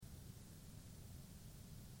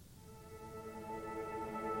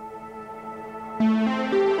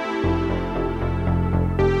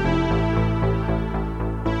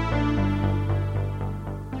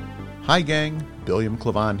Hi gang, Billiam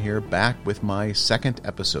Clavan here, back with my second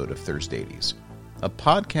episode of Thursdeighties, a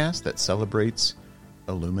podcast that celebrates,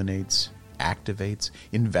 illuminates, activates,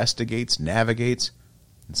 investigates, navigates,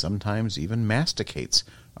 and sometimes even masticates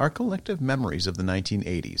our collective memories of the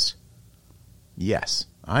 1980s. Yes,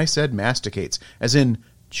 I said masticates, as in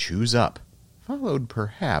chews up, followed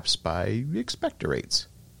perhaps by expectorates.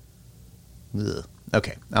 Ugh.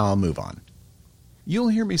 Okay, I'll move on. You'll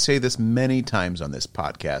hear me say this many times on this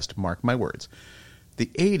podcast, mark my words. The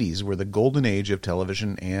 80s were the golden age of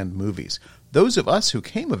television and movies. Those of us who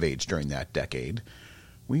came of age during that decade,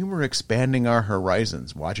 we were expanding our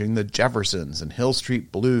horizons, watching The Jeffersons and Hill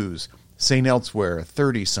Street Blues, St. Elsewhere,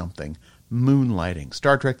 30-something, Moonlighting,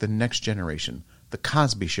 Star Trek The Next Generation, The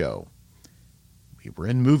Cosby Show. We were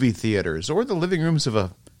in movie theaters or the living rooms of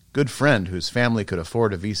a good friend whose family could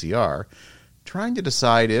afford a VCR, trying to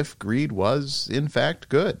decide if greed was, in fact,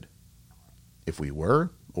 good. If we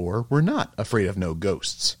were, or were not, afraid of no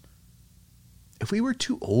ghosts. If we were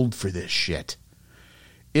too old for this shit.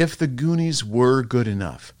 If the Goonies were good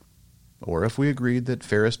enough. Or if we agreed that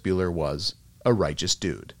Ferris Bueller was a righteous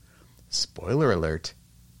dude. Spoiler alert,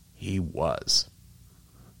 he was.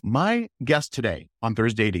 My guest today on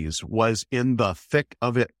Thursdeighties was in the thick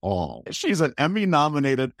of it all. She's an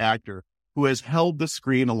Emmy-nominated actor who has held the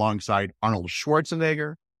screen alongside Arnold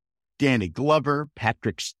Schwarzenegger, Danny Glover,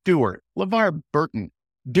 Patrick Stewart, LeVar Burton,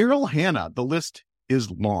 Daryl Hannah. The list is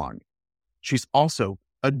long. She's also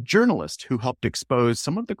a journalist who helped expose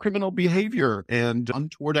some of the criminal behavior and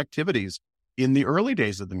untoward activities in the early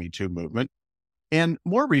days of the Me Too movement. And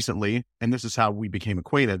more recently, and this is how we became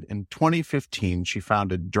acquainted, in 2015, she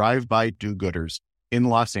founded Drive-By Do-Gooders in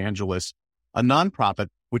Los Angeles, a nonprofit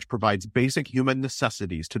which provides basic human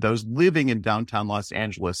necessities to those living in downtown Los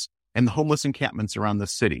Angeles and the homeless encampments around the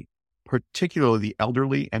city, particularly the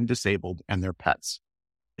elderly and disabled and their pets.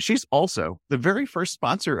 She's also the very first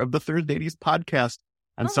sponsor of the Thursdeighties podcast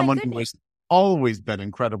and someone who has always been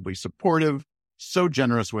incredibly supportive, so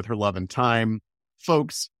generous with her love and time.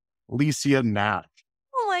 Folks, Lycia Naff.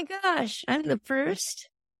 Oh my gosh, I'm the first.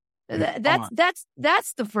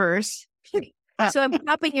 That's the first. So I'm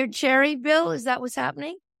popping your cherry, Bill? Is that what's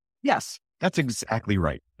happening? Yes, that's exactly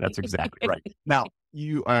right. That's exactly right. Now,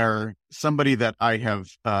 you are somebody that I have,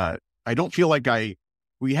 I don't feel like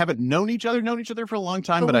we haven't known each other for a long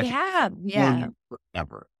time, but we have, yeah.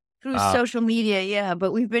 Forever. Through social media, yeah,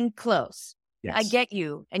 but we've been close. Yes. I get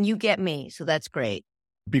you, and you get me, so that's great.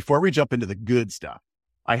 Before we jump into the good stuff,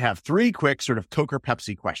 I have 3 quick sort of Coke or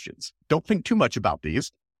Pepsi questions. Don't think too much about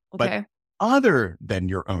these, Okay. But other than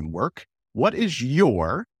your own work, what is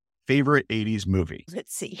your favorite 80s movie?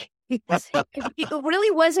 Let's see. It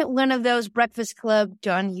really wasn't one of those Breakfast Club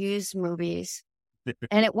John Hughes movies.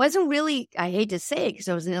 And it wasn't really, I hate to say it because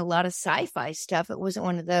I was in a lot of sci-fi stuff. It wasn't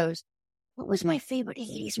one of those. What was my favorite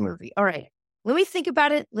 80s movie? All right. Let me think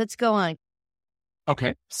about it. Let's go on.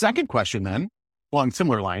 Okay. Second question then, along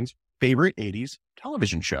similar lines, favorite 80s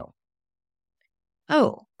television show?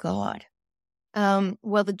 Oh, God.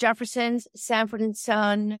 Well, The Jeffersons, Sanford and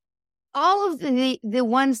Son, all of the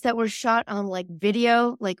ones that were shot on like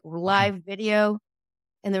video, like live video.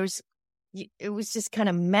 And it was just kind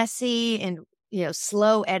of messy and,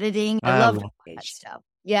 slow editing. I loved that stuff.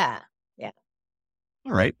 Yeah. Yeah.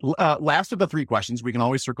 All right. Last of the 3 questions. We can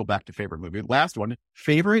always circle back to favorite movie. Last one,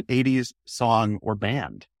 favorite 80s song or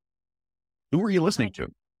band? Who were you listening to?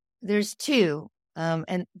 There's 2,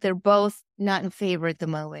 and they're both not in favor at the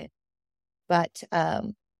moment. But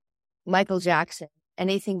Michael Jackson,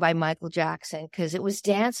 anything by Michael Jackson, because it was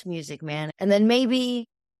dance music, man. And then maybe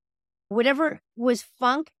whatever was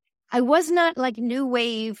funk. I was not like new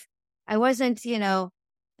wave. I wasn't, the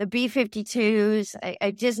B-52s.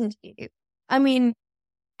 I didn't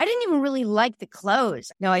even really like the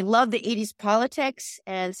clothes. No, I love the 80s politics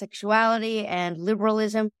and sexuality and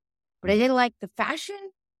liberalism, but I didn't like the fashion.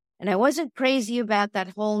 And I wasn't crazy about that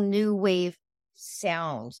whole new wave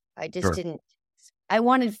sound. I just didn't. I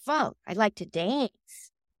wanted funk. I like to dance.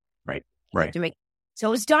 Right. So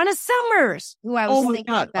it was Donna Summers who I was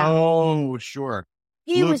thinking about. Oh, sure.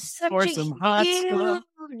 He was such a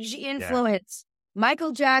huge influence. Yeah.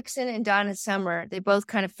 Michael Jackson and Donna Summer, they both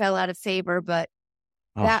kind of fell out of favor, but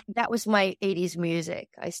that was my 80s music.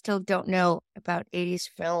 I still don't know about 80s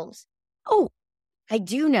films. Oh, I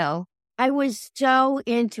do know. I was so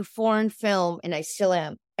into foreign film, and I still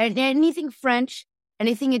am. And anything French,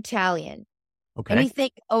 anything Italian, anything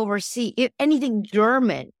overseas, anything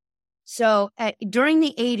German. So during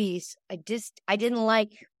the 80s, I didn't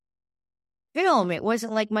like film. It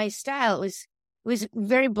wasn't like my style. It was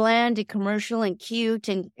very bland and commercial and cute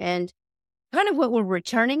and kind of what we're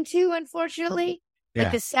returning to, unfortunately. Yeah.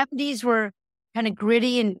 Like the 70s were kind of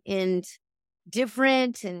gritty and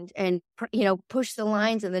different and push the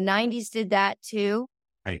lines, and the 90s did that too.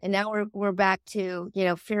 Right. And now we're back to,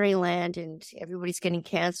 fairyland, and everybody's getting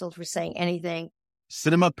canceled for saying anything.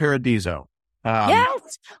 Cinema Paradiso.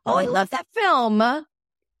 Yes. Oh, I love that film.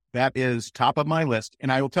 That is top of my list.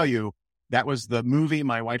 And I will tell you, that was the movie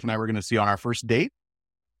my wife and I were going to see on our first date.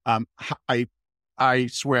 I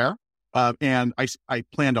swear. And I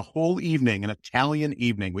planned a whole evening, an Italian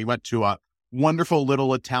evening. We went to a wonderful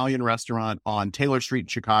little Italian restaurant on Taylor Street in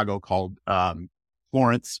Chicago called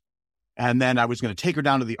Florence. And then I was going to take her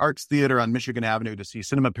down to the Arts Theater on Michigan Avenue to see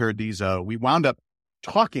Cinema Paradiso. We wound up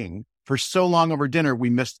talking for so long over dinner, we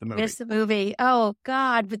missed the movie. Oh,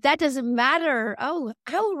 God. But that doesn't matter. Oh,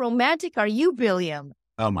 how romantic are you, Billiam?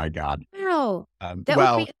 Oh, my God. No. That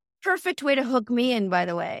would be a perfect way to hook me in, by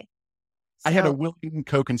the way. So. I had a willing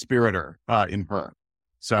co-conspirator in her.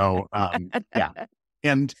 So, yeah.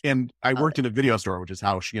 And I worked in a video store, which is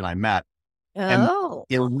how she and I met. Oh.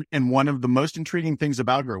 And one of the most intriguing things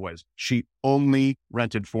about her was she only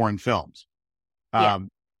rented foreign films.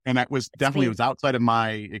 And that was definitely, it was outside of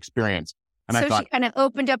my experience. And so I thought, she kind of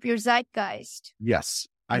opened up your zeitgeist. Yes.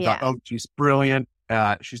 I thought, oh, she's brilliant.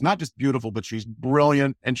 She's not just beautiful, but she's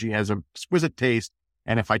brilliant and she has an exquisite taste.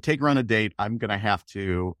 And if I take her on a date, I'm going to have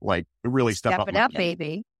to really step up. Step it up,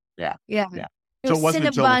 baby. Yeah. Yeah. So it wasn't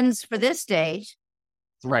until buns for this stage.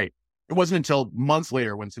 Right. It wasn't until months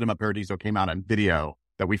later when Cinema Paradiso came out on video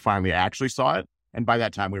that we finally actually saw it. And by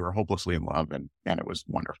that time we were hopelessly in love and it was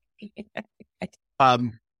wonderful.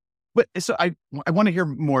 But so I want to hear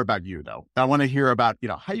more about you, though. I want to hear about,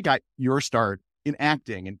 how you got your start in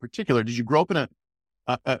acting in particular. Did you grow up in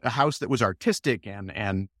a house that was artistic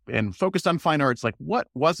and focused on fine arts? Like, what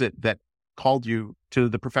was it that called you to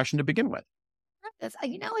the profession to begin with? That's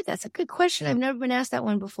a good question. I've never been asked that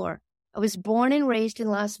one before. I was born and raised in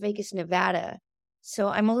Las Vegas, Nevada. So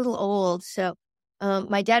I'm a little old. So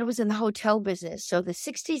my dad was in the hotel business. So the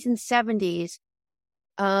 60s and 70s,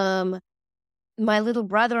 my little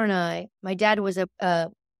brother and I, my dad was a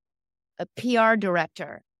PR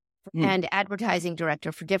director and advertising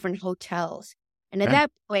director for different hotels. And at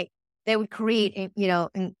that point, they would create,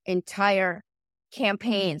 entire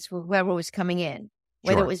campaigns for whoever was coming in,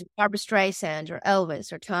 whether it was Barbra Streisand or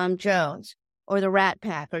Elvis or Tom Jones or the Rat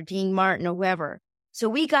Pack or Dean Martin or whoever. So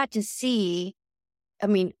we got to see, I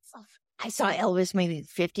saw Elvis maybe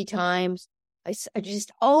 50 times.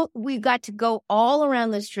 We got to go all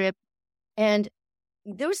around the Strip. And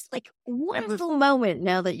there was one little moment,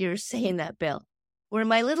 now that you're saying that, Bill, where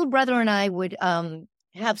my little brother and I would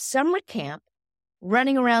have summer camp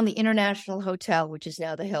running around the International Hotel, which is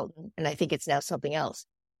now the Hilton, and I think it's now something else.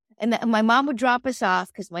 And my mom would drop us off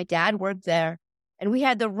because my dad worked there, and we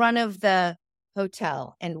had the run of the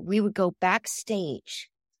hotel, and we would go backstage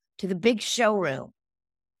to the big showroom,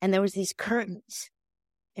 and there was these curtains,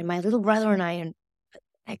 and my little brother and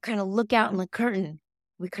I kind of look out in the curtain.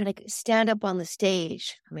 We kind of stand up on the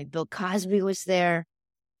stage. Bill Cosby was there,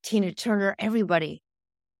 Tina Turner, everybody.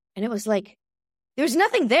 And it was like, there was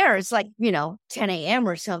nothing there. It's 10 a.m.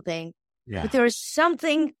 or something. Yeah. But there was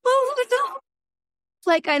something,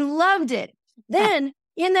 I loved it. Then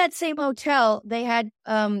in that same hotel, they had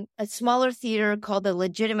a smaller theater called the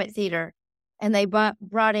Legitimate Theater. And they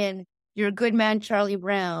brought in You're a Good Man, Charlie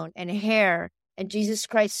Brown, and Hair, and Jesus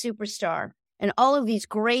Christ Superstar, and all of these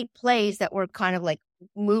great plays that were kind of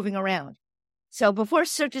moving around. So before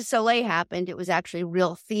Cirque du Soleil happened, it was actually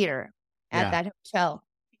real theater at that hotel.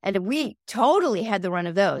 And we totally had the run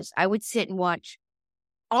of those. I would sit and watch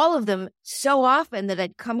all of them so often that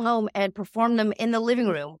I'd come home and perform them in the living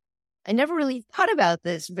room. I never really thought about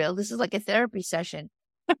this, Bill. This is like a therapy session.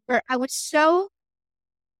 I was so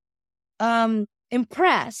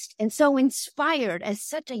impressed and so inspired as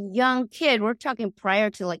such a young kid. We're talking prior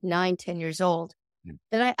to 9, 10 years old.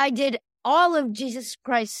 That I did all of Jesus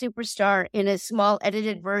Christ Superstar in a small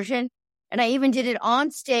edited version. And I even did it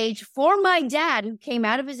on stage for my dad, who came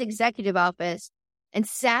out of his executive office and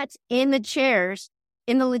sat in the chairs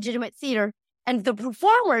in the Legitimate Theater. And the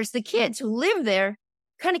performers, the kids who lived there,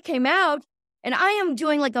 kind of came out. And I am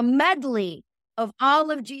doing a medley of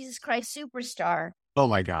all of Jesus Christ Superstar. Oh,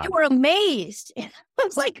 my God. They were amazed. And I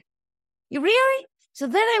was like, you really? So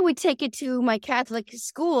then I would take it to my Catholic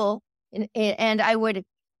school and I would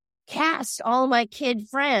cast all my kid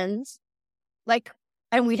friends,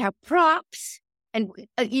 and we'd have props, and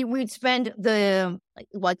we'd spend the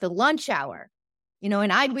lunch hour,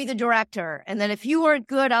 and I'd be the director. And then if you weren't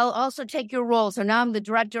good, I'll also take your role. So now I'm the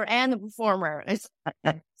director and the performer. It's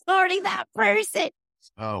already that person.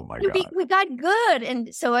 Oh my God. We got good.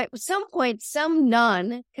 And so at some point, some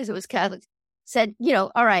nun, because it was Catholic, said,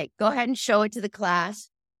 all right, go ahead and show it to the class.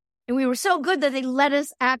 And we were so good that they let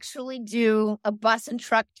us actually do a bus and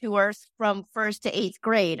truck tours from 1st to 8th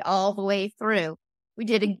grade all the way through. We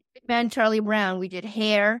did a Good Man, Charlie Brown. We did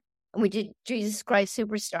Hair, and we did Jesus Christ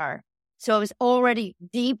Superstar. So I was already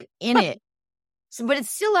deep in it. So, but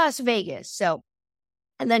it's still Las Vegas. So,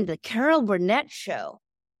 and then the Carol Burnett show,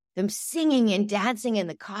 them singing and dancing and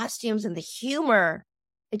the costumes and the humor,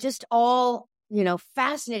 it just all,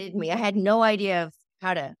 fascinated me. I had no idea of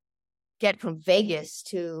how to get from Vegas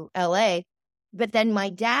to LA. But then my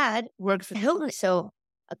dad worked for Hilton. So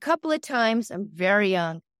a couple of times, I'm very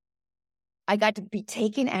young, I got to be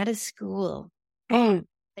taken out of school and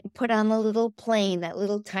put on the little plane, that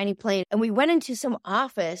little tiny plane. And we went into some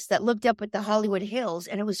office that looked up at the Hollywood Hills,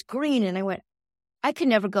 and it was green. And I went, I could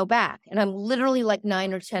never go back. And I'm literally like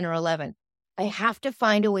 9 or 10 or 11. I have to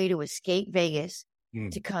find a way to escape Vegas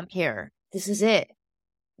to come here. This is it.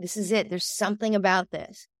 This is it. There's something about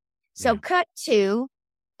this. So cut to,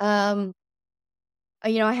 I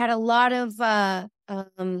had a lot of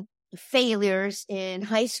failures in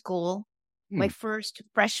high school. My first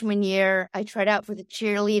freshman year, I tried out for the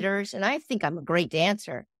cheerleaders, and I think I'm a great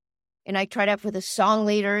dancer. And I tried out for the song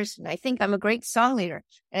leaders, and I think I'm a great song leader.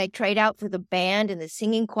 And I tried out for the band and the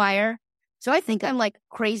singing choir. So I think I'm like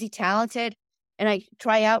crazy talented. And I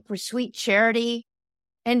try out for Sweet Charity.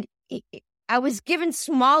 And I was given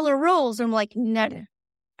smaller roles. I'm like, no,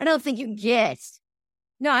 I don't think you get.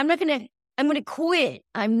 No, I'm going to quit.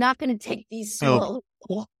 I'm not going to take these small.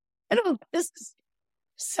 I don't know. This is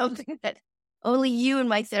something that only you and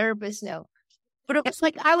my therapist know. But it was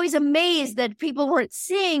like, I was amazed that people weren't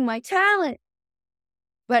seeing my talent.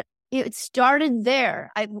 But it started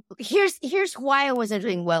there. Here's why I wasn't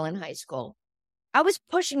doing well in high school. I was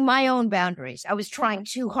pushing my own boundaries. I was trying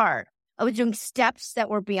too hard. I was doing steps that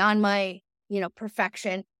were beyond my,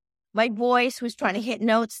 perfection. My voice was trying to hit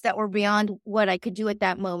notes that were beyond what I could do at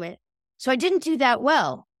that moment. So I didn't do that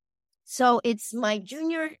well. So it's my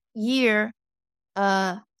junior year,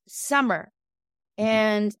 summer.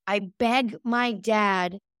 And I begged my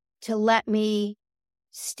dad to let me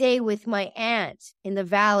stay with my aunt in the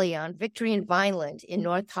Valley on Victory and Vineland in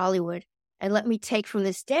North Hollywood and let me take from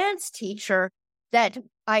this dance teacher that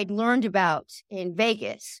I'd learned about in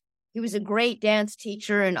Vegas. He was a great dance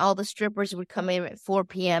teacher, and all the strippers would come in at 4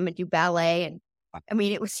 p.m. and do ballet. And I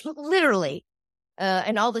mean, it was literally,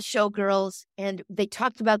 and all the showgirls. And they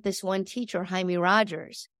talked about this one teacher, Jaime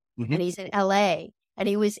Rogers, and he's in LA, and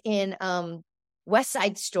he was in West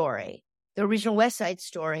Side Story, the original West Side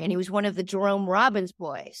Story, and he was one of the Jerome Robbins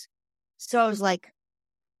boys. So I was like,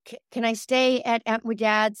 can I stay at my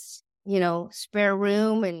dad's, spare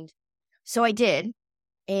room? And so I did.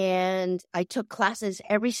 And I took classes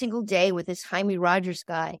every single day with this Jaime Rogers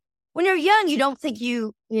guy. When you're young, you don't think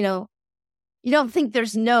you don't think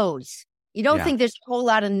there's no's. You don't think there's a whole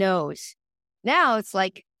lot of no's. Now it's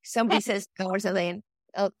like somebody says no or something, and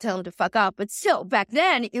I'll tell them to fuck off. But still, back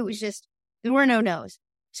then, it was just, there were no no's.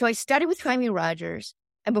 So I studied with Jaime Rogers.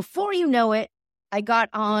 And before you know it, I got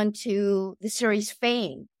on to the series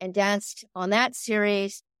Fame and danced on that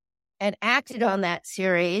series and acted on that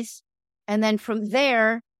series. And then from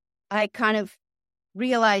there, I kind of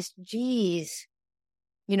realized, geez,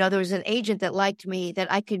 there was an agent that liked me, that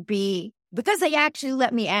I could be, because they actually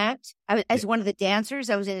let me act. As one of the dancers,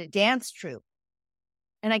 I was in a dance troupe.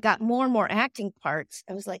 And I got more and more acting parts.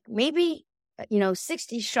 I was like, maybe,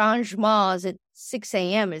 60 changements at 6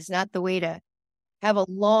 a.m. is not the way to have a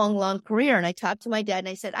long, long career. And I talked to my dad and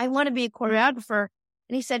I said, I want to be a choreographer.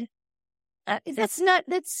 And he said,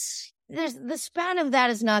 the span of that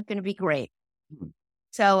is not going to be great.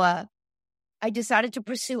 So I decided to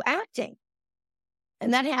pursue acting.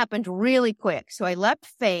 And that happened really quick. So I left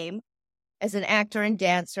Fame as an actor and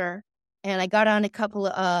dancer. And I got on a couple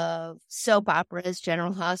of soap operas,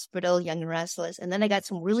 General Hospital, Young and Restless. And then I got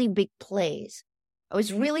some really big plays. I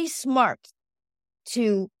was really smart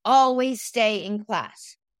to always stay in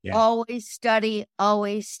class, always study,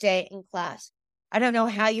 always stay in class. I don't know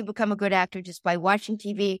how you become a good actor just by watching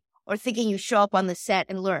TV or thinking you show up on the set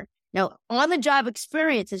and learn. Now, on-the-job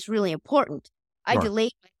experience is really important. I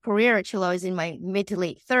delayed my career until I was in my mid to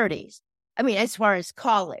late 30s. I mean, as far as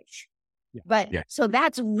college. So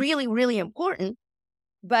that's really, really important.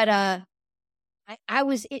 But I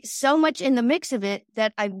was so much in the mix of it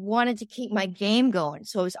that I wanted to keep my game going.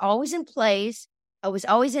 So I was always in plays. I was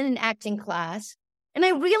always in an acting class. And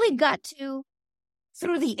I really got to,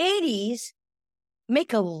 through the 80s,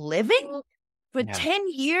 make a living. For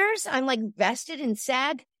 10 years, I'm like vested in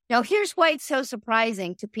SAG. Now, here's why it's so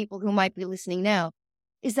surprising to people who might be listening now,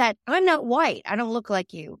 is that I'm not white. I don't look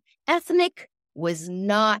like you. Ethnic was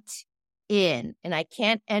not in, and I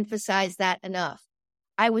can't emphasize that enough.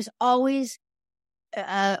 I was always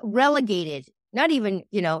relegated, not even,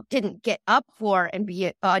 didn't get up for and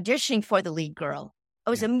be auditioning for the lead girl. I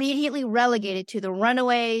was immediately relegated to the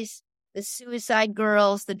runaways, the suicide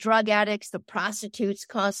girls, the drug addicts, the prostitutes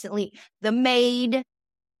constantly, the maid.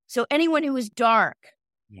 So anyone who was dark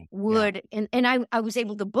would, and I was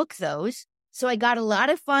able to book those. So I got a lot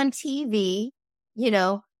of fun TV,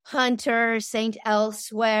 Hunter, Saint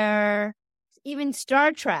Elsewhere, even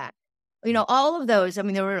Star Trek, all of those. I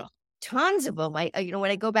mean, there were tons of them.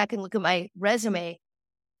 When I go back and look at my resume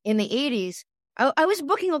in the 80s, I was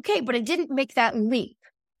booking okay, but I didn't make that leap.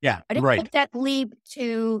 Yeah, I didn't make that leap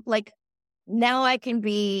to now I can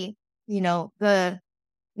be, not the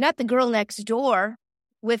girl next door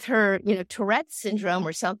with her, Tourette's syndrome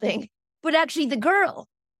or something, but actually the girl,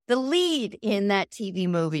 the lead in that TV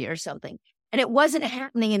movie or something. And it wasn't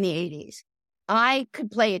happening in the 80s. I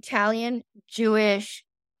could play Italian, Jewish,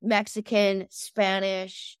 Mexican,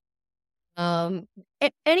 Spanish,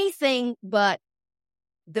 anything but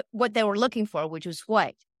what they were looking for, which was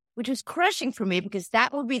white, which was crushing for me because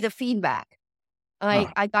that would be the feedback.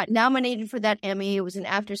 I got nominated for that Emmy. It was an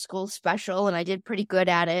after-school special, and I did pretty good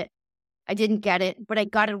at it. I didn't get it, but I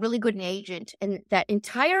got a really good agent. And that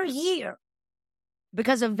entire year,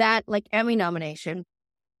 because of that Emmy nomination,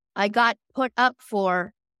 I got put up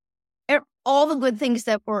for all the good things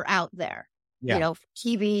that were out there,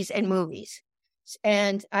 TVs and movies.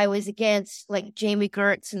 And I was against Jamie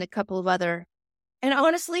Gertz and a couple of other. And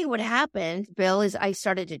honestly, what happened, Bill, is I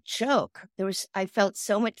started to choke. I felt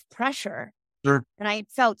so much pressure. Sure. And I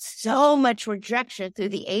felt so much rejection through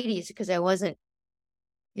the 80s because I wasn't,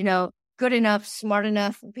 good enough, smart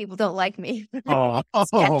enough. People don't like me. Oh.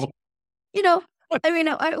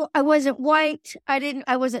 I wasn't white.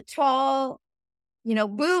 I wasn't tall.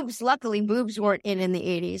 Boobs, luckily boobs weren't in the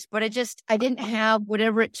 80s, but I didn't have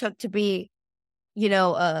whatever it took to be,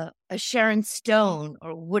 a Sharon Stone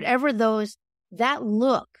or whatever that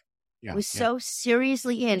look was so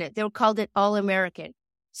seriously in it. They called it All American.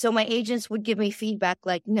 So my agents would give me feedback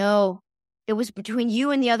no, it was between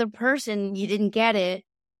you and the other person. You didn't get it.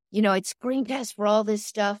 I'd screen test for all this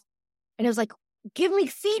stuff. And I was like, give me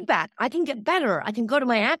feedback. I can get better. I can go to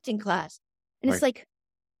my acting class. And it's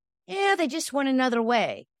they just went another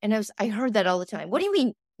way. And I heard that all the time. What do you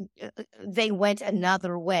mean they went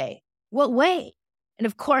another way? What way? And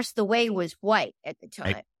of course, the way was white at the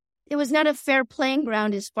time. Right. It was not a fair playing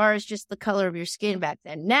ground as far as just the color of your skin back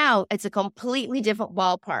then. Now it's a completely different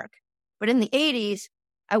ballpark. But in the 80s,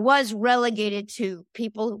 I was relegated to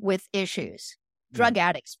people with issues, drug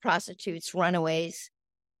addicts, prostitutes, runaways.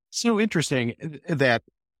 So interesting that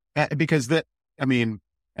because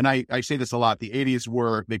and I say this a lot, the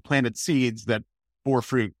 80s they planted seeds that bore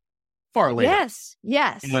fruit far later.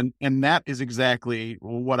 Yes. And that is exactly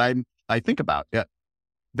what I think about. Yeah.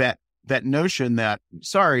 That notion that,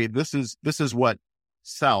 sorry, this is what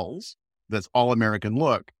sells, this all American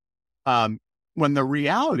look. When the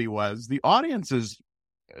reality was the audiences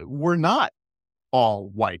were not all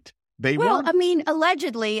white. They were.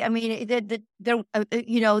 Allegedly, the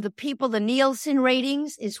people, the Nielsen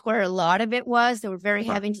ratings is where a lot of it was. They were very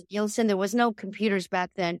heavy into Nielsen. There was no computers back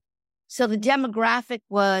then. So the demographic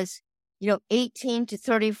was, 18 to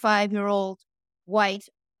 35-year-old white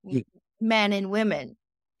men and women.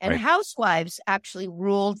 And housewives actually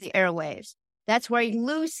ruled the airwaves. That's where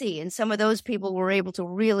Lucy and some of those people were able to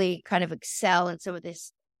really kind of excel in some of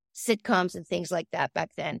these sitcoms and things like that back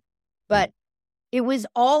then. But it was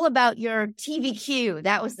all about your TVQ.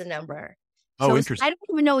 That was the number. So interesting. I don't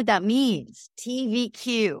even know what that means,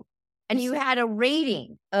 TVQ. And you had a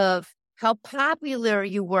rating of how popular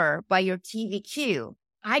you were by your TVQ.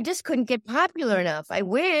 I just couldn't get popular enough. I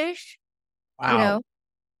wish. Wow.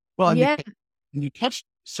 Well, you touched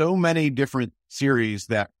so many different series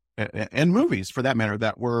and movies for that matter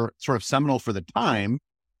that were sort of seminal for the time.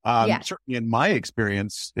 Certainly in my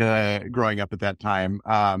experience growing up at that time.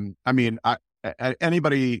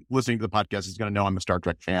 Anybody listening to the podcast is going to know I'm a Star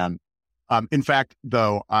Trek fan. In fact,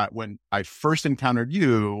 though, when I first encountered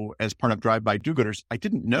you as part of Drive-By Do-Gooders, I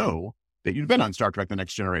didn't know that you'd been on Star Trek: The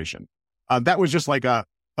Next Generation. That was just the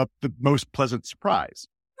most pleasant surprise.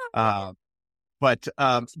 But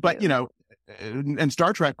and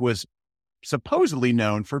Star Trek was supposedly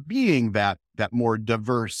known for being that more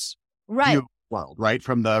diverse view world, right?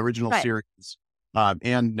 From the original series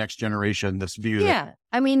and Next Generation, this view. Yeah.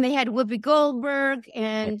 They had Whoopi Goldberg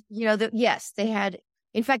and, they had,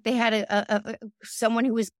 in fact, they had a someone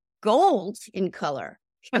who was gold in color.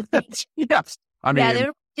 Yes.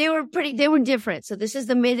 They were different. So this is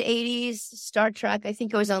the mid 80s Star Trek. I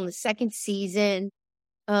think it was on the second season.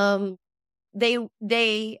 they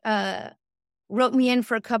wrote me in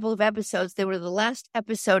for a couple of episodes. They were the last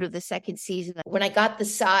episode of the second season. When I got the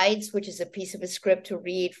sides, which is a piece of a script to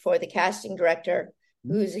read for the casting director,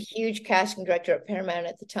 who's a huge casting director at Paramount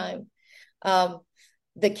at the time,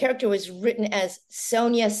 the character was written as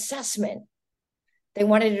Sonia Sussman. They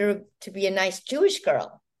wanted her to be a nice Jewish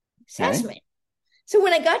girl, Sussman. Okay. So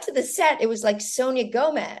when I got to the set, it was like Sonia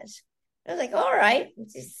Gomez. I was like, all right,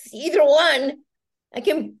 either one. I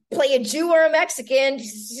can play a Jew or a Mexican.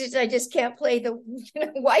 I just can't play the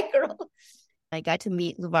white girl. I got to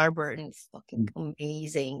meet LeVar Burton. Fucking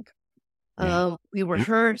amazing. Yeah. We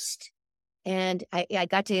rehearsed, and I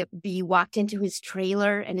got to be walked into his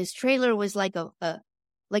trailer, and his trailer was like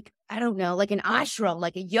like an ashram,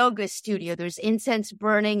 like a yoga studio. There's incense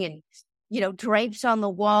burning and, drapes on the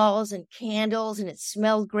walls and candles, and it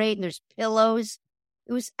smelled great. And there's pillows.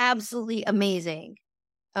 It was absolutely amazing.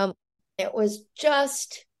 It was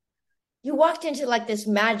just, you walked into like this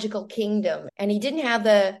magical kingdom, and he didn't have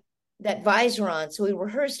that visor on. So we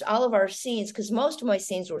rehearsed all of our scenes, because most of my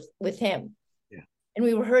scenes were with him. Yeah. And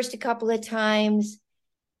we rehearsed a couple of times,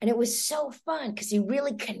 and it was so fun because he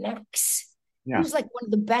really connects. Yeah. He was like one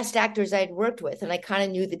of the best actors I'd worked with. And I kind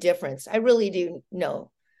of knew the difference. I really do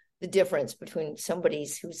know the difference between somebody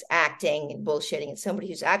who's acting and bullshitting and somebody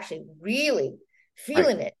who's actually really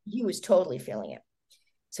feeling it. He was totally feeling it.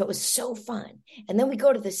 So it was so fun. And then we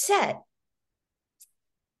go to the set,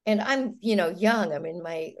 and I'm, young. I'm in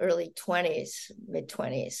my early 20s, mid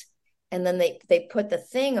 20s. And then they put the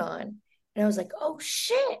thing on, and I was like, oh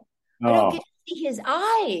shit, I don't get to see his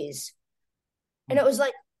eyes. And it was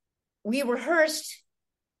like, we rehearsed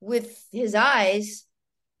with his eyes.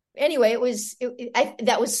 Anyway,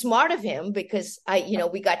 that was smart of him, because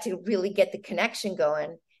we got to really get the connection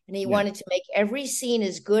going, and he wanted to make every scene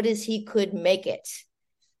as good as he could make it.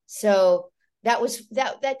 So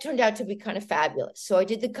that turned out to be kind of fabulous. So I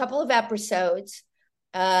did the couple of episodes,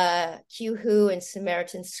 Q Who and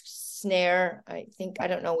Samaritan Snare. I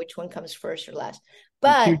don't know which one comes first or last,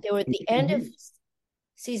 but they were at the end of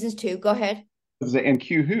seasons 2. Go ahead. And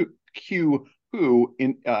Q Who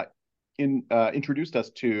introduced us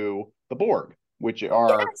to the Borg, which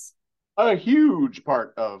are a huge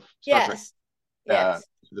part of Star Trek to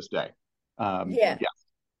this day. Yes.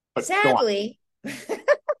 But sadly,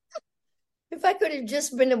 if I could have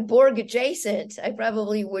just been a Borg adjacent, I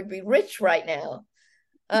probably would be rich right now.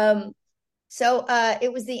 So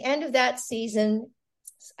it was the end of that season.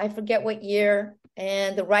 I forget what year.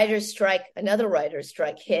 And another writer's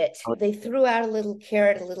strike hit. They threw out a little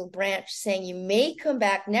carrot, a little branch, saying you may come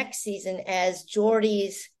back next season as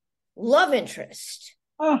Geordi's love interest.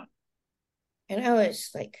 And I was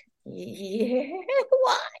like, yeah,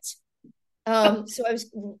 what? So I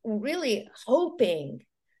was really hoping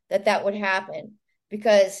that would happen,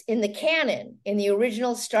 because in the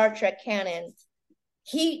original Star Trek canon,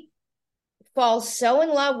 he falls so in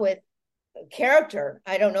love with a character,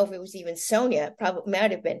 I don't know if it was even Sonia, probably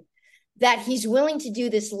might have been, that he's willing to do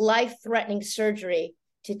this life-threatening surgery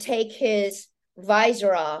to take his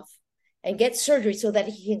visor off and get surgery so that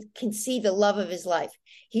he can see the love of his life.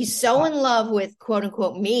 He's so in love with, quote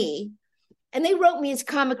unquote, me. And they wrote me as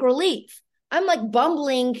comic relief. I'm like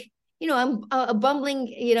bumbling, I'm a bumbling,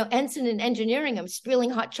 ensign in engineering. I'm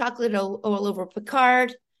spilling hot chocolate all over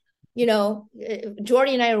Picard.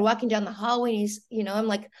 Geordi and I are walking down the hallway, and he's, I'm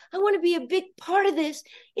like, I want to be a big part of this.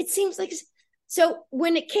 It seems like, so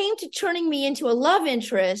when it came to turning me into a love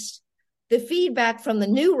interest, the feedback from the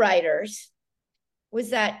new writers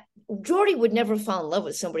was that Geordi would never fall in love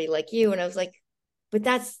with somebody like you. And I was like, but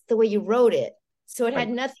that's the way you wrote it. So it had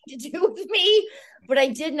nothing to do with me, but I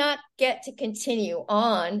did not get to continue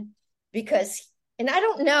on because, and I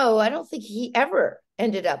don't think he ever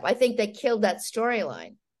ended up. I think they killed that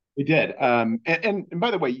storyline. They did. And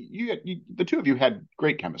by the way, you the two of you had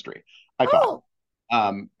great chemistry, I thought.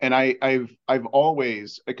 And I've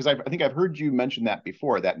always, because I think I've heard you mention that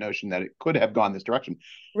before, that notion that it could have gone this direction.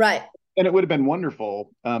 Right. And it would have been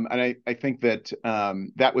wonderful. And I think that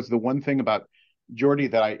that was the one thing about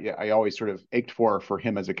Geordi that I always sort of ached for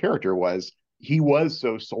him as a character, was he was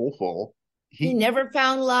so soulful. He never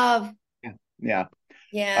found love. Yeah.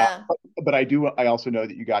 Yeah. But I also know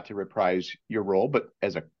that you got to reprise your role, but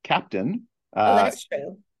as a captain. That's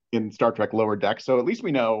true. In Star Trek Lower Decks. So at least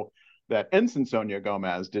we know that Ensign Sonia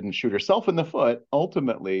Gomez didn't shoot herself in the foot.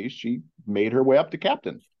 Ultimately, she made her way up to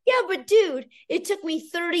captain. Yeah, but dude, it took me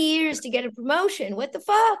 30 years to get a promotion. What the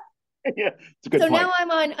fuck? Yeah, it's a good point. Now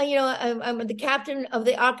I'm on, I'm the captain of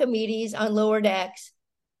the Archimedes on Lower Decks.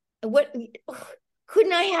 What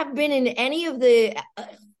couldn't I have been in any of the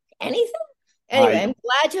anything? Anyway, I'm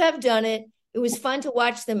glad to have done it. it was fun to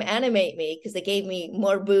watch them animate me because they gave me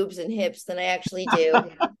more boobs and hips than I actually do.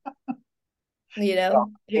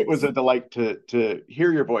 Well, it was a delight to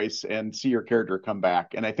hear your voice and see your character come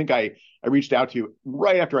back. And I think I reached out to you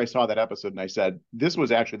right after I saw that episode, and I said, this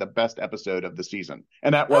was actually the best episode of the season.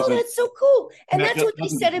 And that wasn't. That's so cool. And that's what they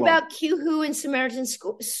said about Q-Who and Samaritan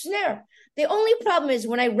Snare. The only problem is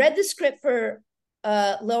when I read the script for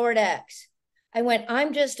Lower Decks, I went,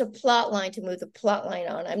 I'm just a plot line to move the plot line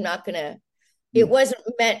on. I'm not going to, it wasn't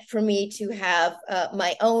meant for me to have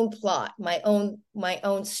my own plot, my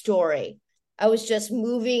own story. I was just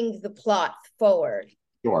moving the plot forward.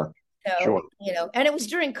 Sure. So, sure. And it was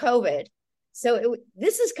during COVID. So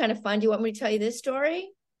this is kind of fun. Do you want me to tell you this story?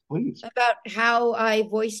 Please. About how I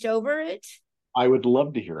voiced over it? I would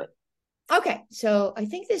love to hear it. Okay. So I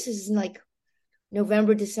think this is like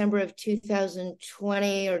November, December of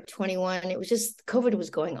 2020 or 21. It was just, COVID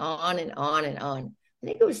was going on and on and on. I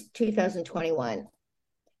think it was 2021.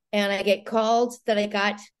 And I get called that I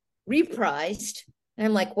got reprised. And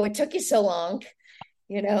I'm like, what took you so long?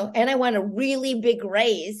 And I want a really big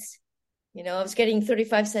raise. I was getting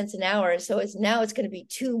 35 cents an hour. So now it's going to be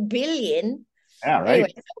 2 billion. Yeah, right.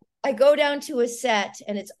 Anyway, so I go down to a set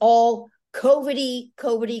and it's all COVID-y.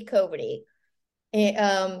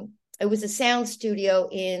 It was a sound studio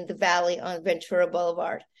in the Valley on Ventura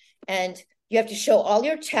Boulevard. And you have to show all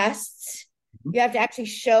your tests. You have to actually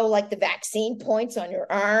show like the vaccine points on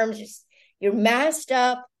your arms. You're masked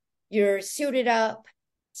up. You're suited up.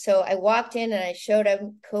 So I walked in and I showed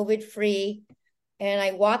them COVID-free. And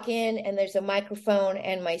I walk in and there's a microphone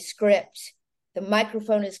and my script. The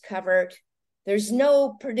microphone is covered. There's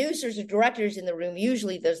no producers or directors in the room.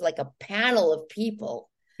 Usually there's like a panel of people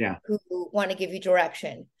who want to give you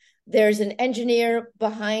direction. There's an engineer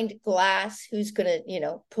behind glass who's going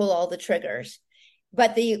to, pull all the triggers.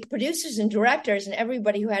 But the producers and directors and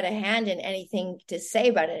everybody who had a hand in anything to say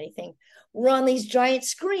about anything were on these giant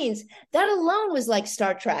screens. That alone was like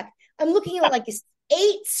Star Trek. I'm looking at like 8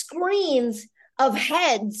 screens of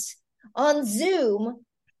heads on Zoom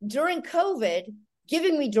during COVID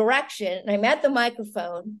giving me direction. And I'm at the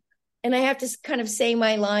microphone and I have to kind of say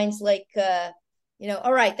my lines like,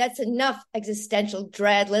 all right, that's enough existential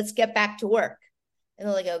dread. Let's get back to work. And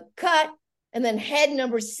then I go, cut. And then head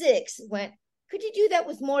number 6 went, could you do that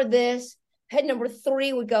with more of this? Head number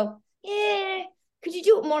 3 would go, could you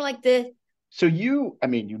do it more like this? So you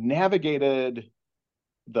navigated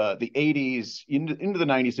the 80s into the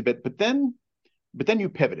 90s a bit, but then you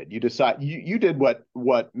pivoted. You did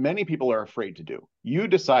what many people are afraid to do. You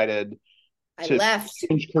decided to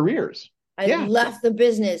change careers. I left the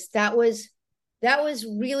business. That was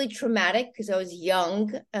really traumatic because I was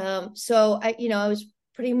young. So I was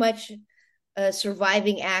pretty much a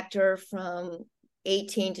surviving actor from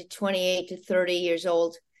 18 to 28 to 30 years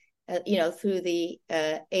old, through the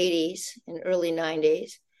 80s and early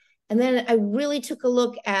 90s. And then I really took a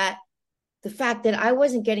look at the fact that I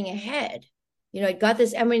wasn't getting ahead. I got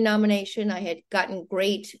this Emmy nomination. I had gotten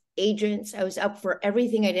great agents. I was up for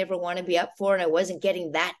everything I'd ever want to be up for, and I wasn't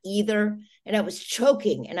getting that either. And I was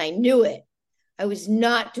choking, and I knew it. I was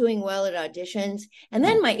not doing well at auditions. And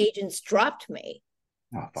then my agents dropped me.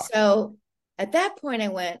 Oh, fuck. So at that point, I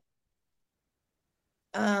went,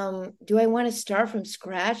 do I want to start from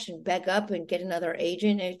scratch and beg up and get another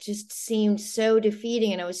agent? It just seemed so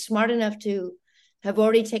defeating. And I was smart enough to have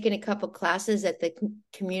already taken a couple classes at the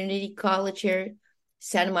community college here,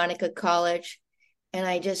 Santa Monica College. And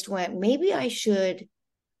I just went, maybe I should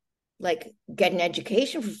get an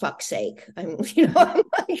education for fuck's sake.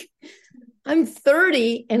 I'm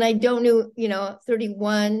 30 and I don't know,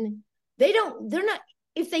 31. They're not,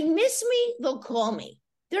 if they miss me, they'll call me.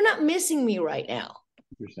 They're not missing me right now.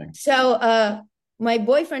 Interesting. So my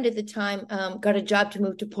boyfriend at the time got a job to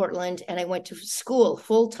move to Portland, and I went to school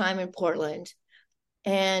full-time in Portland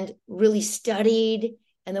and really studied.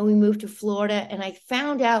 And then we moved to Florida, and I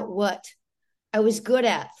found out what I was good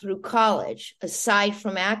at through college, aside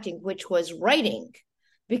from acting, which was writing,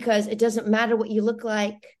 because it doesn't matter what you look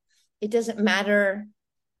like. It doesn't matter,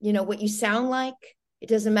 what you sound like. It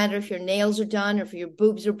doesn't matter if your nails are done or if your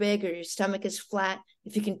boobs are big or your stomach is flat.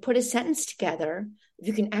 If you can put a sentence together, if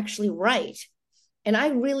you can actually write. And I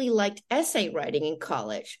really liked essay writing in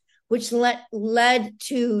college, which led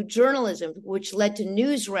to journalism, which led to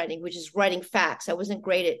news writing, which is writing facts. I wasn't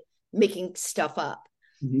great at making stuff up.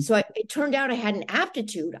 Mm-hmm. So it turned out I had an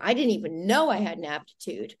aptitude. I didn't even know I had an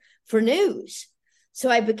aptitude for news. So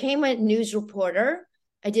I became a news reporter.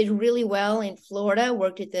 I did really well in Florida,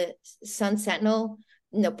 worked at the Sun Sentinel,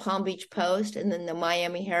 and the Palm Beach Post, and then the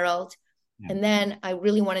Miami Herald. Yeah. And then I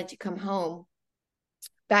really wanted to come home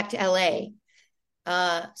back to LA.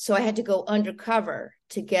 So I had to go undercover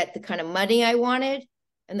to get the kind of money I wanted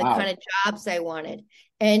and the kind of jobs I wanted.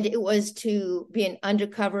 And it was to be an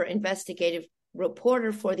undercover investigative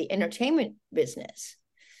reporter for the entertainment business.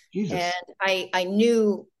 Jesus. And I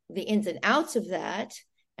knew the ins and outs of that.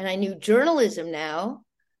 And I knew journalism now.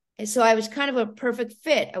 And so I was kind of a perfect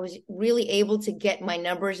fit. I was really able to get my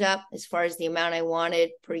numbers up as far as the amount I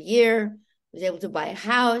wanted per year. I was able to buy a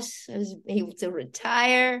house. I was able to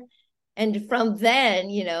retire. And from then,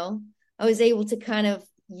 I was able to kind of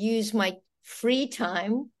use my free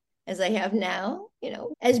time as I have now,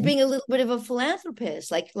 as being a little bit of a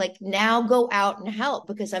philanthropist, like now go out and help,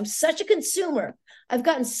 because I'm such a consumer. I've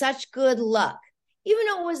gotten such good luck, even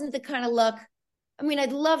though it wasn't the kind of luck. I mean,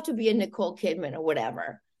 I'd love to be a Nicole Kidman or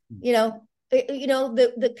whatever,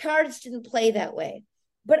 the cards didn't play that way,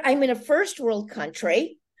 but I'm in a first world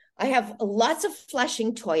country. I have lots of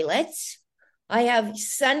flushing toilets. I have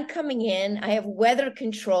sun coming in. I have weather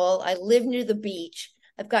control. I live near the beach.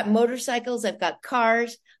 I've got motorcycles. I've got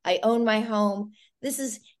cars. I own my home. This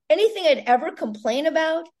is anything I'd ever complain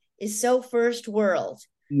about is so first world,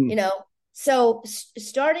 So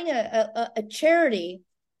starting a charity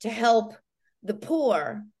to help the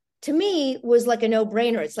poor, to me, was like a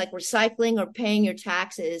no-brainer. It's like recycling or paying your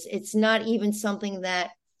taxes. It's not even something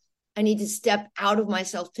that I need to step out of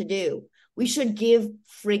myself to do. We should give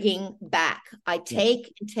frigging back. I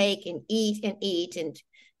take and take and eat and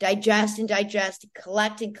digest and digest,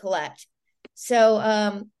 collect and collect.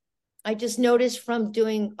 So I just noticed from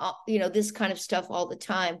doing, this kind of stuff all the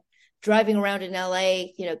time, driving around in LA,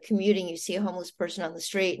 commuting, you see a homeless person on the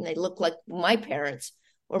street and they look like my parents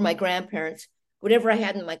or my grandparents. Whatever I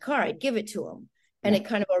had in my car, I'd give it to them. And it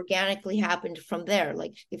kind of organically happened from there.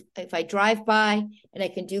 Like if I drive by and I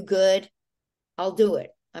can do good, I'll do it.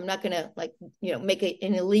 I'm not going to make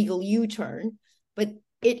an illegal U-turn, but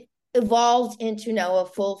it evolved into now a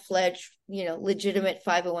full-fledged, legitimate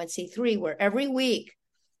 501c3, where every week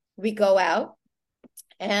we go out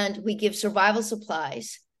and we give survival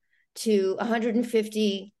supplies to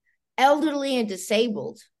 150 elderly and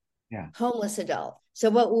disabled homeless adults. So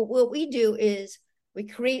what we do is we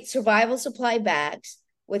create survival supply bags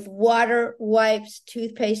with water, wipes,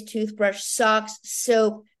 toothpaste, toothbrush, socks,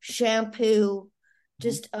 soap, shampoo,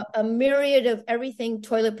 just a myriad of everything,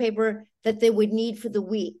 toilet paper that they would need for the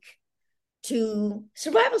week, to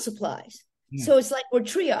survival supplies. So it's like we're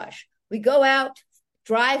triage. We go out,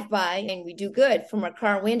 drive by, and we do good from our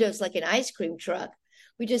car windows like an ice cream truck.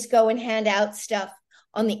 We just go and hand out stuff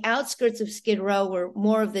on the outskirts of Skid Row, where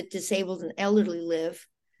more of the disabled and elderly live.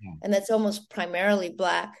 And that's almost primarily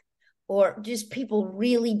Black, or just people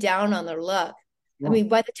really down on their luck. I mean,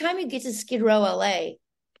 by the time you get to Skid Row, LA,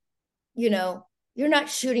 you're not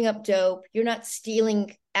shooting up dope. You're not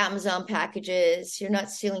stealing Amazon packages. You're not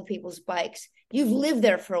stealing people's bikes. You've lived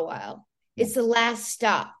there for a while. It's the last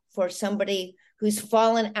stop for somebody who's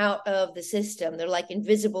fallen out of the system. They're like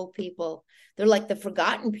invisible people. They're like the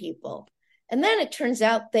forgotten people. And then it turns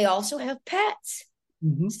out they also have pets.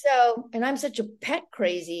 So, and I'm such a pet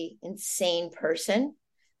crazy, insane person,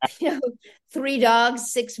 3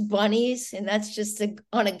 dogs, 6 bunnies, and that's just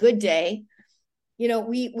on a good day.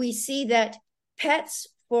 We see that pets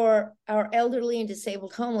for our elderly and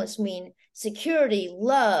disabled homeless mean security,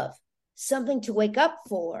 love, something to wake up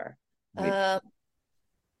for,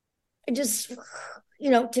 just,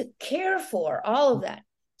 to care for, all of that.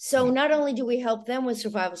 So not only do we help them with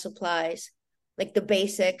survival supplies, like the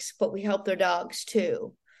basics, but we help their dogs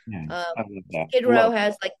too. Skid Row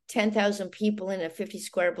has like 10,000 people in a 50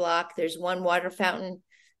 square block. There's 1 water fountain,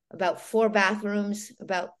 about 4 bathrooms,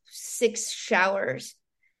 about 6 showers.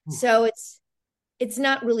 So it's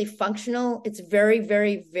not really functional. It's very,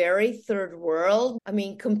 very, very third world. I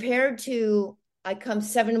mean, compared to, I come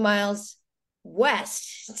 7 miles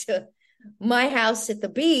west to my house at the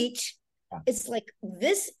beach, it's like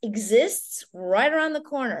this exists right around the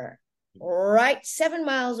corner, right 7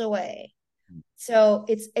 miles away. So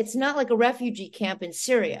it's not like a refugee camp in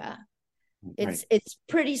Syria. It's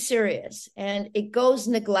pretty serious, and it goes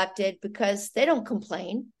neglected because they don't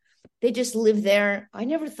complain. They just live there. I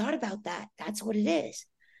never thought about that. That's what it is.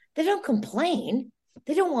 They don't complain.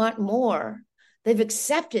 They don't want more. They've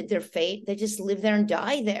accepted their fate. They just live there and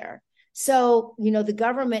die there. So, the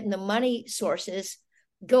government and the money sources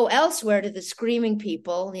go elsewhere to the screaming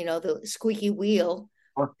people, the squeaky wheel,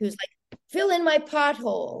 who's like, fill in my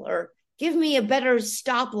pothole or give me a better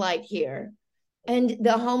stoplight here. And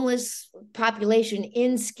the homeless population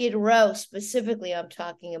in Skid Row, specifically, I'm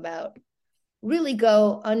talking about, really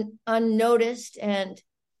go unnoticed and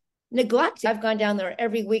neglected. I've gone down there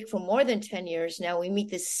every week for more than 10 years now. We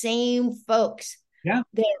meet the same folks.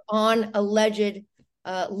 They're on alleged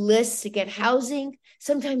lists to get housing.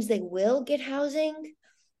 Sometimes they will get housing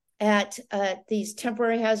at these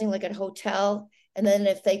temporary housing, like at a hotel. And then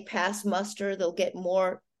if they pass muster, they'll get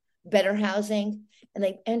better housing. And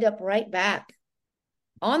they end up right back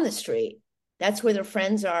on the street. That's where their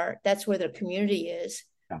friends are. That's where their community is.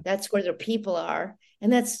 Yeah. That's where their people are.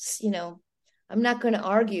 And that's, I'm not going to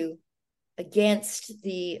argue against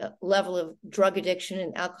the level of drug addiction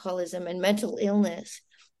and alcoholism and mental illness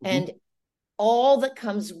and all that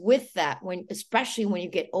comes with that, especially when you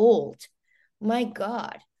get old. My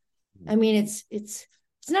God. I mean, it's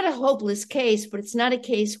not a hopeless case, but it's not a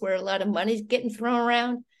case where a lot of money's getting thrown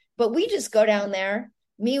around. But we just go down there,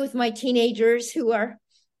 me with my teenagers who are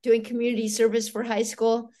doing community service for high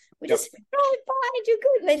school. We just fine, do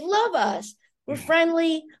good. And they love us. We're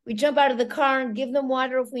friendly. We jump out of the car and give them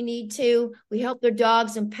water if we need to. We help their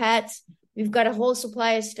dogs and pets. We've got a whole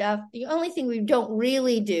supply of stuff. The only thing we don't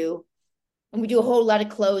really do, and we do a whole lot of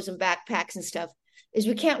clothes and backpacks and stuff, is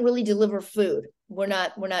we can't really deliver food. We're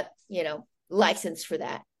not, licensed for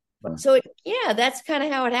that. Right. So that's kind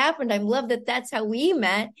of how it happened. I love that that's how we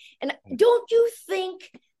met. And don't you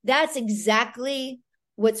think that's exactly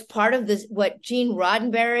what's part of this, what Gene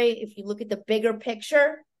Roddenberry, if you look at the bigger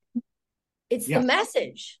picture, it's the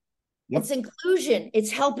message. Yep. It's inclusion.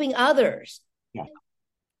 It's helping others. Yeah.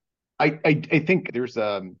 I think there's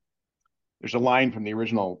a line from the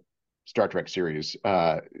original Star Trek series.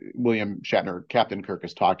 William Shatner, Captain Kirk,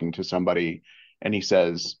 is talking to somebody, and he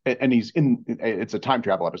says, and it's a time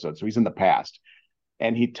travel episode, so he's in the past,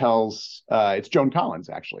 and he tells, it's Joan Collins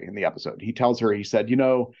actually in the episode. He tells her, he said,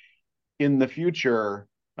 in the future,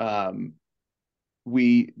 the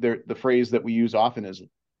phrase that we use often is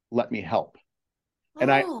 "let me help," and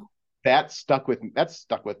that stuck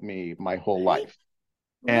with me my whole life,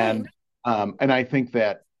 and I think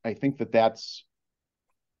that that's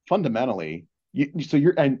fundamentally.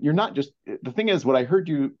 You're not just, the thing is, what I heard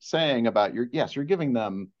you saying about you're giving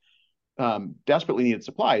them desperately needed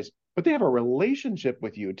supplies, but they have a relationship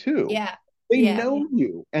with you too. Yeah. They know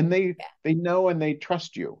you, and they know and they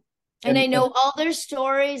trust you. And I know all their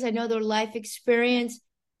stories. I know their life experience.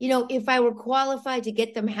 If I were qualified to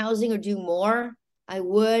get them housing or do more, I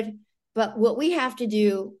would. But what we have to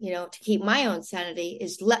do, to keep my own sanity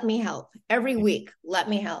is let me help. Every week, let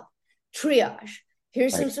me help. Triage.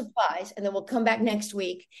 Here's some supplies, and then we'll come back next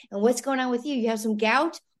week. And what's going on with you? You have some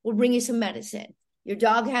gout? We'll bring you some medicine. Your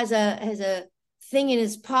dog has a thing in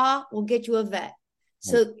his paw? We'll get you a vet.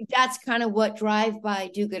 So that's kind of what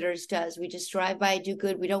Drive-By Do-Gooders does. We just drive by, do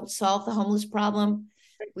good. We don't solve the homeless problem.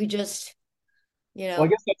 We just, Well, I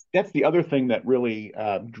guess that's the other thing that really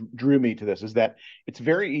drew me to this, is that it's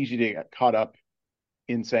very easy to get caught up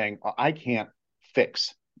in saying, I can't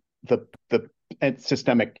fix the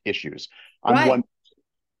systemic issues on one.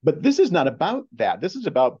 But this is not about that. This is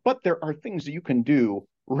about, but there are things that you can do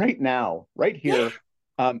right now, right here.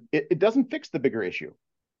 Yeah. It doesn't fix the bigger issue.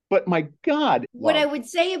 But my God. What I would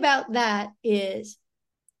say about that is,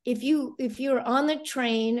 if you're on the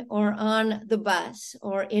train or on the bus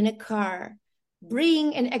or in a car,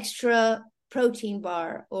 bring an extra protein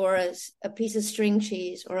bar or a piece of string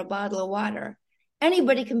cheese or a bottle of water.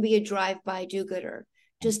 Anybody can be a drive-by do-gooder.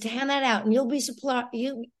 Just hand that out, and you'll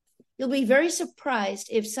be very surprised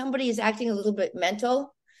if somebody is acting a little bit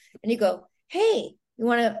mental, and you go, "Hey, you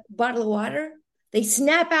want a bottle of water?" They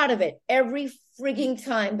snap out of it every frigging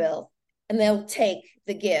time, Bill, and they'll take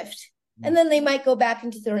the gift. And then they might go back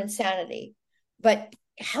into their insanity. But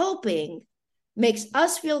helping makes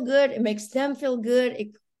us feel good. It makes them feel good. It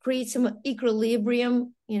creates some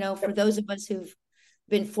equilibrium, for those of us who've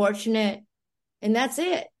been fortunate. And that's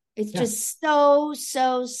it. It's just so,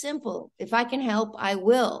 so simple. If I can help, I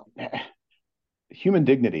will. Human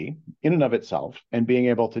dignity in and of itself, and being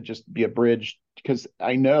able to just be a bridge, because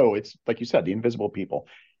I know it's, like you said, the invisible people,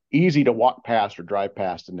 easy to walk past or drive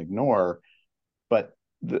past and ignore, but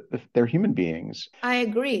they're human beings. I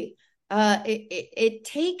agree. It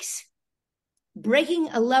takes breaking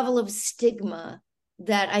a level of stigma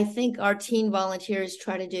that I think our teen volunteers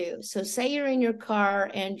try to do. So say you're in your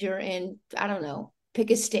car and you're in, I don't know,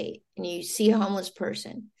 pick a state, and you see a homeless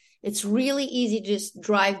person. It's really easy to just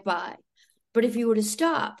drive by. But if you were to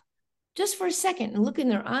stop just for a second and look in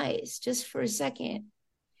their eyes, just for a second,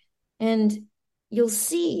 and you'll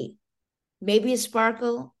see maybe a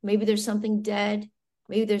sparkle, maybe there's something dead,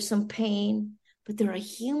 maybe there's some pain, but they're a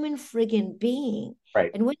human friggin' being.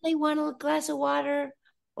 Right. And when they want a glass of water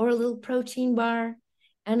or a little protein bar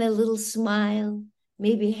and a little smile,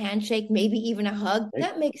 maybe a handshake, maybe even a hug,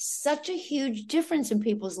 that makes such a huge difference in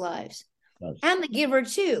people's lives. And the giver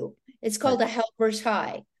too. It's called a helper's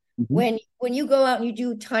high. Mm-hmm. When you go out and you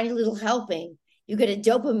do tiny little helping, you get a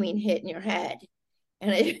dopamine hit in your head,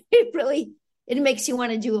 and it makes you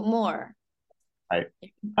want to do it more. I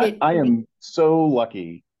am so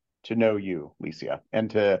lucky to know you, Lycia, and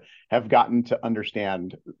to have gotten to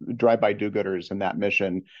understand drive-by do-gooders and that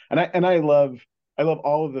mission. And I love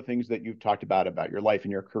all of the things that you've talked about your life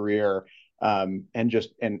and your career,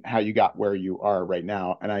 and how you got where you are right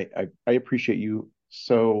now. And I appreciate you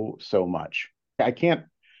so much. I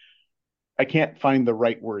can't find the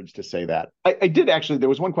right words to say that. I did actually. There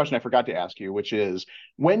was one question I forgot to ask you, which is,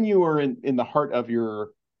 when you were in the heart of your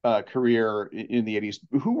career in the 80s,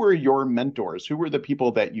 who were your mentors? Who were the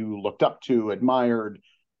people that you looked up to, admired,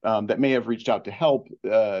 that may have reached out to help,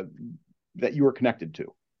 that you were connected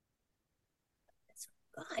to?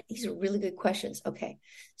 God, these are really good questions. Okay.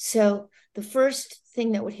 So the first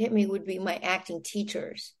thing that would hit me would be my acting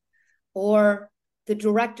teachers or the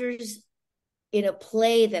directors in a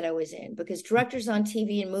play that I was in, because directors on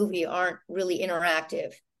TV and movie aren't really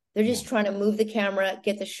interactive. They're just trying to move the camera,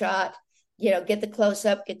 get the shot, get the close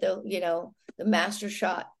up, get the, the master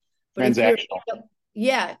shot. But transactional.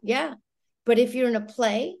 Yeah. But if you're in a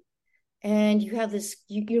play and you have this,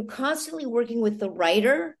 you're constantly working with the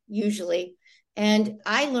writer, usually. And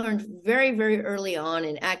I learned very, very early on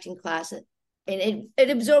in acting class, and it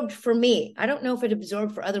absorbed for me. I don't know if it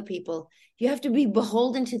absorbed for other people. You have to be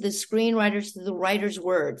beholden to the screenwriters, to the writer's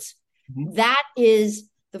words. Mm-hmm. That is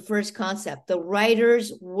the first concept, the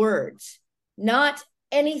writer's words, not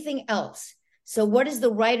anything else. So what is the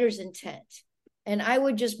writer's intent? And I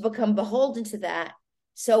would just become beholden to that.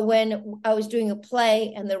 So when I was doing a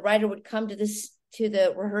play and the writer would come to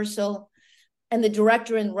the rehearsal, and the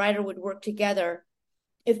director and writer would work together,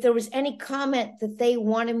 if there was any comment that they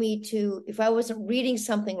wanted me to, if I wasn't reading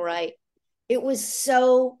something right, it was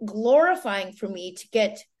so glorifying for me to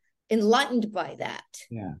get enlightened by that.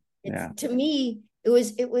 To me, it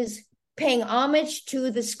was paying homage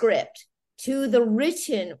to the script, to the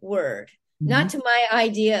written word, not to my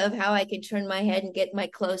idea of how I can turn my head and get my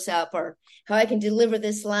close up, or how I can deliver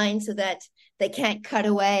this line so that they can't cut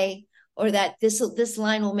away, or that this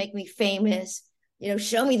line will make me famous,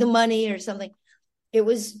 show me the money or something. It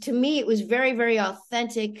was, to me, it was very, very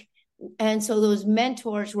authentic. And so those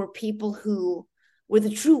mentors were people who were the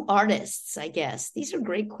true artists, I guess. These are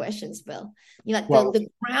great questions, Bill. The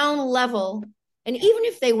ground level, and even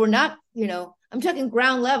if they were not, I'm talking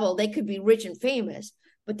ground level, they could be rich and famous,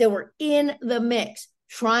 but they were in the mix,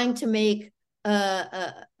 trying to make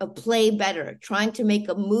a play better, trying to make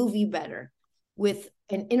a movie better, with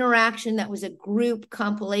an interaction that was a group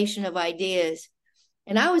compilation of ideas.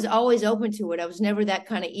 And I was always open to it. I was never that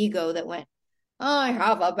kind of ego that went, I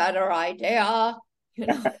have a better idea.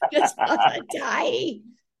 Just die.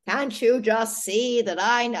 Can't you just see that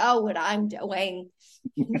I know what I'm doing?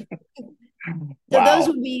 So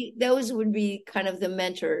those would be kind of the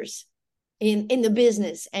mentors in the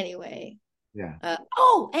business anyway. Yeah.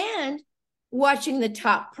 And watching the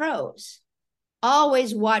top pros.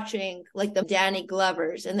 Always watching like the Danny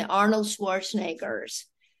Glovers and the Arnold Schwarzeneggers,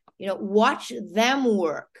 watch them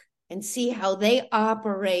work and see how they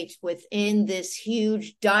operate within this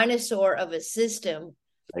huge dinosaur of a system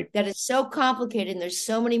that is so complicated. And there's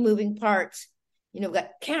so many moving parts. We've got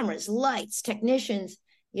cameras, lights, technicians,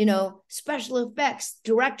 special effects,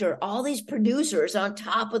 director, all these producers on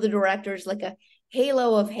top of the directors, like a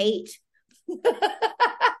halo of hate.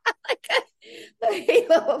 Like a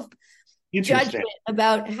halo of judgment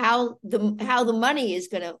about how the money is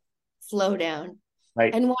going to flow down,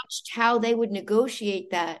 right? And watched how they would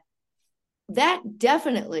negotiate that. That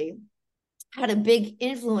definitely had a big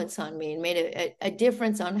influence on me and made a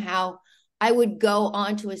difference on how I would go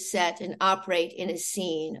onto a set and operate in a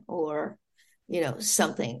scene or,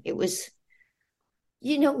 something. It was,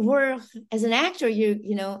 we're, as an actor,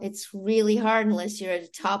 it's really hard unless you're at a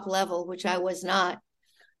top level, which I was not.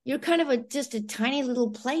 You're kind of just a tiny little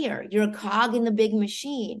player. You're a cog in the big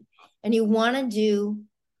machine, and you want to do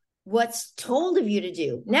what's told of you to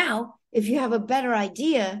do. Now, if you have a better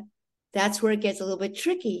idea, that's where it gets a little bit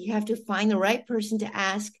tricky. You have to find the right person to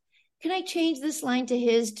ask, can I change this line to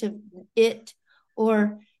his, to it?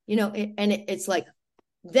 Or, it's like,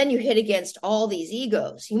 then you hit against all these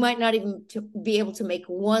egos. You might not even be able to make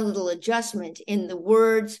one little adjustment in the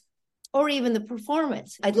words or even the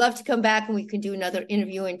performance. I'd love to come back and we can do another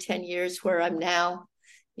interview in 10 years where I'm now,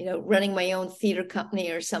 running my own theater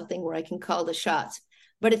company or something where I can call the shots.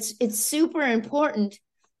 But it's super important.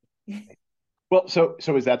 Well, so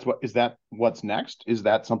is that what's next? Is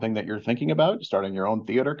that something that you're thinking about, starting your own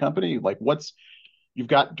theater company? Like you've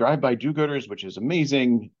got Drive-By Do-Gooders, which is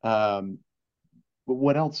amazing. But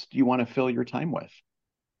what else do you want to fill your time with?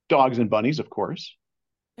 Dogs and bunnies, of course.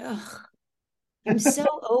 Ugh. I'm so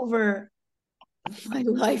over my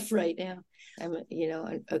life right now. I'm,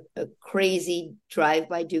 a crazy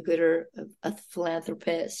drive-by do-gooder, a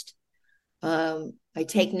philanthropist. I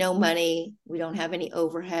take no money. We don't have any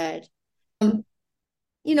overhead. I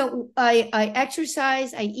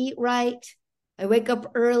exercise, I eat right, I wake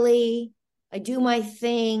up early, I do my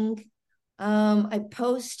thing. I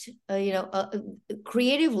post,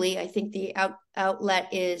 creatively. I think the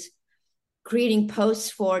outlet is creating posts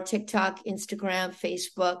for TikTok, Instagram,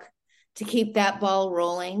 Facebook to keep that ball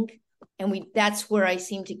rolling. And that's where I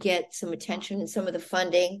seem to get some attention and some of the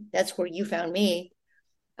funding. That's where you found me.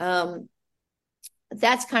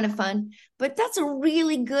 That's kind of fun, but that's a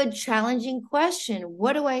really good, challenging question.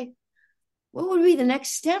 What would be the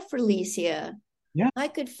next step for Lycia? Yeah. I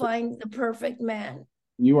could find the perfect man.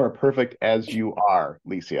 You are perfect as you are,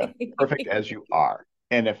 Lycia. Perfect as you are.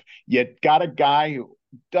 And if you got a guy who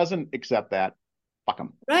doesn't accept that, fuck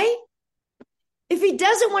him. Right? If he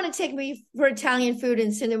doesn't want to take me for Italian food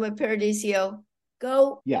in Cinema Paradiso,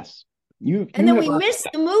 go. Yes. And then we missed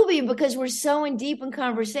the movie because we're so in deep in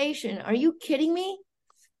conversation. Are you kidding me?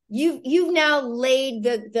 You've now laid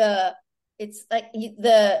it's like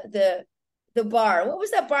the bar. What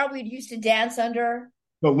was that bar we used to dance under?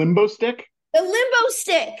 The limbo stick? The limbo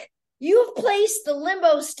stick. You've placed the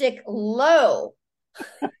limbo stick low.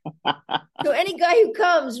 So any guy who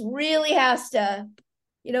comes really has to,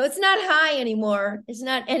 it's not high anymore. It's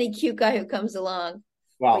not any cute guy who comes along.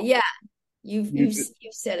 Well, but yeah, you've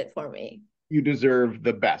said it for me. You deserve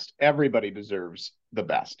the best. Everybody deserves the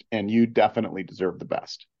best, and you definitely deserve the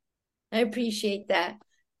best. I appreciate that.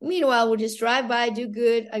 Meanwhile, we'll just drive by, do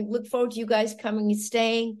good. I look forward to you guys coming and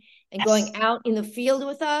staying and going out in the field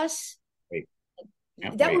with us.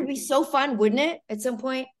 That would be so fun, wouldn't it? At some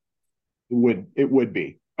point, it would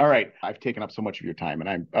be. All right, I've taken up so much of your time,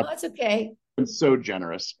 and that's okay. I'm so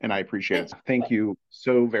generous, and I appreciate it. Thank you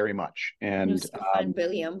so very much. And so fun,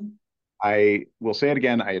 William. I will say it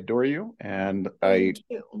again. I adore you, and I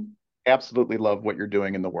absolutely love what you're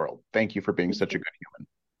doing in the world. Thank you for being such a good human.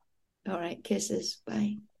 All right, kisses.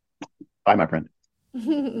 Bye. Bye, my friend.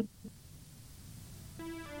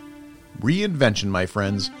 Reinvention, my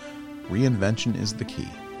friends. Reinvention is the key.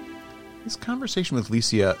 This conversation with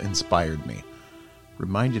Lycia inspired me,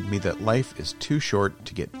 reminded me that life is too short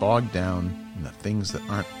to get bogged down in the things that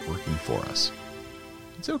aren't working for us.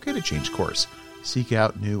 It's okay to change course, seek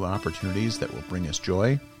out new opportunities that will bring us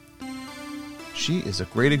joy. She is a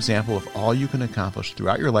great example of all you can accomplish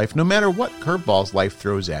throughout your life, no matter what curveballs life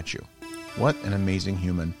throws at you. What an amazing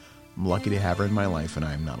human. I'm lucky to have her in my life, and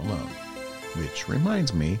I am not alone. Which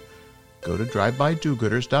reminds me, go to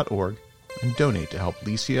drivebydogooders.org and donate to help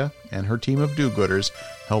Lycia and her team of do-gooders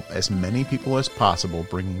help as many people as possible,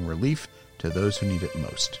 bringing relief to those who need it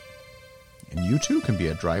most. And you too can be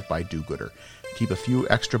a drive-by do-gooder. Keep a few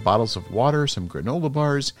extra bottles of water, some granola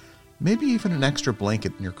bars, maybe even an extra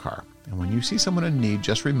blanket in your car. And when you see someone in need,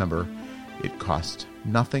 just remember, it costs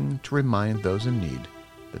nothing to remind those in need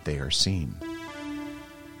that they are seen.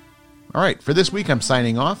 All right, for this week I'm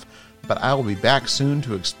signing off, but I will be back soon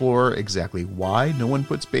to explore exactly why no one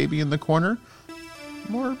puts baby in the corner.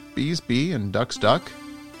 More bees bee and ducks duck.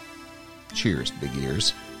 Cheers, big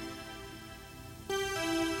ears.